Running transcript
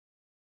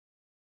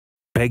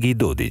Peggy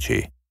 12.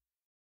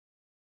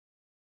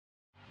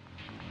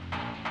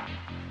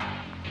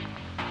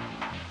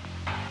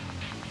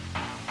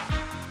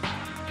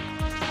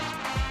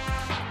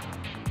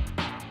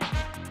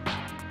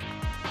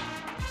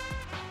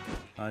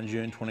 On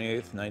June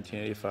 28th,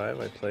 1985,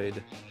 I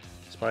played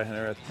Spy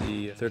Hunter at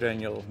the third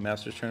annual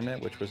Masters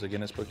Tournament, which was a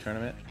Guinness Book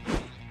tournament.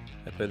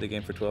 I played the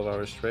game for 12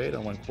 hours straight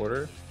on one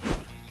quarter.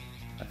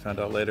 I found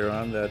out later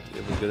on that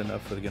it was good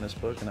enough for the Guinness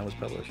Book, and I was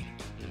published.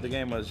 The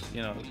game was,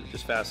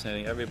 just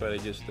fascinating. Everybody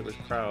there was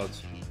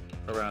crowds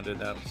around it.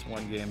 That was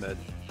one game that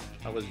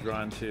I was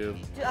drawn to.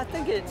 I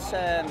think it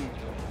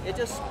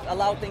just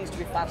allowed things to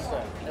be faster.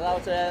 It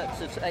allowed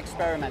to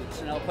experiment,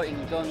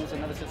 putting guns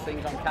and other such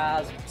things on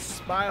cars.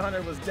 Spy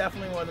Hunter was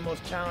definitely one of the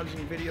most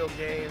challenging video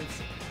games.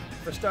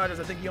 For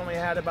starters, I think you only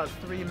had about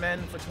 3 men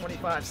for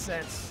 25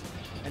 cents.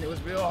 And it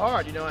was real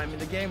hard,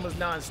 the game was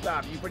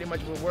non-stop. You pretty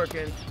much were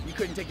working. You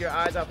couldn't take your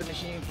eyes off the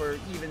machine for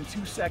even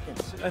 2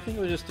 seconds. I think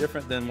it was just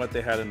different than what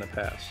they had in the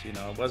past.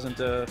 It wasn't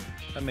a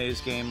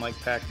maze game like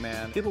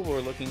Pac-Man. People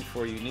were looking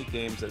for unique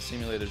games that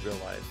simulated real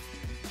life.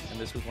 And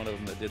this was one of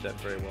them that did that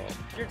very well.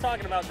 You're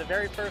talking about the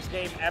very first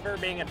game ever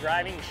being a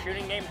driving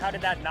shooting game. How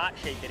did that not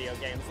shape video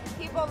games?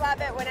 People love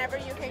it whenever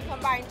you can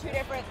combine two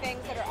different things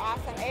that are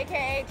awesome,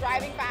 aka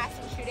driving fast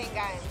and shooting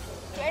guns.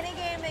 So any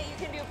game that you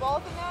can do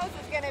both of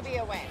those is going to be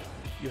a win.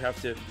 You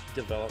have to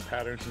develop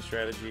patterns and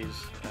strategies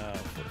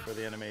for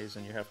the enemies,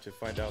 and you have to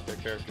find out their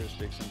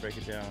characteristics and break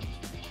it down.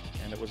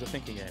 And it was a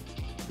thinking game.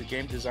 The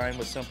game design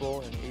was simple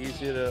and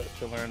easy to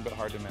learn, but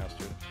hard to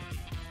master.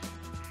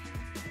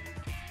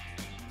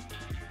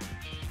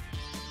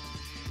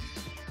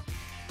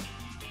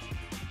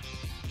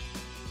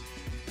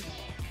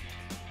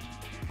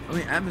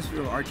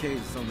 Atmosphere of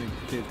arcades is something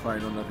kids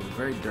probably know nothing. It's a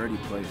very dirty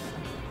place.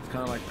 It's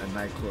kind of like a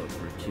nightclub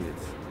for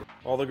kids.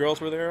 All the girls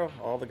were there,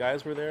 all the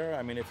guys were there.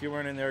 I mean, if you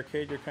weren't in the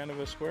arcade, you're kind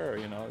of a square,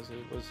 you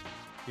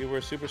were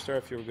a superstar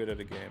if you were good at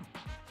a game.